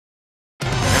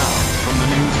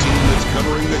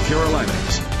covering the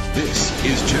Carolinas. This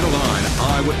is Channel 9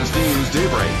 Eyewitness News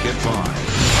Daybreak at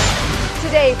 5.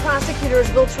 Today, prosecutors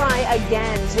will try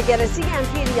again to get a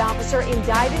CMPD officer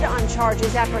indicted on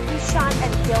charges after he shot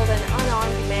and killed an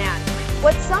unarmed man.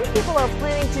 What some people are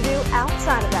planning to do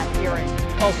outside of that hearing.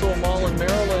 Also, a mall in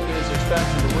Maryland is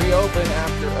expected to reopen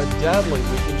after a deadly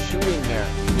weekend shooting there.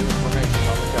 New information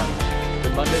on the gun.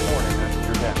 Good Monday morning. That's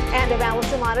your day. And of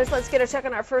Allison Waters, let's get a check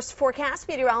on our first forecast.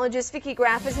 Meteorologist Vicki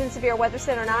Graff is in Severe Weather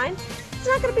Center 9. It's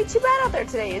not going to be too bad out there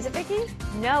today, is it, Vicki?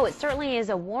 No, it certainly is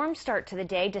a warm start to the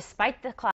day despite the clouds.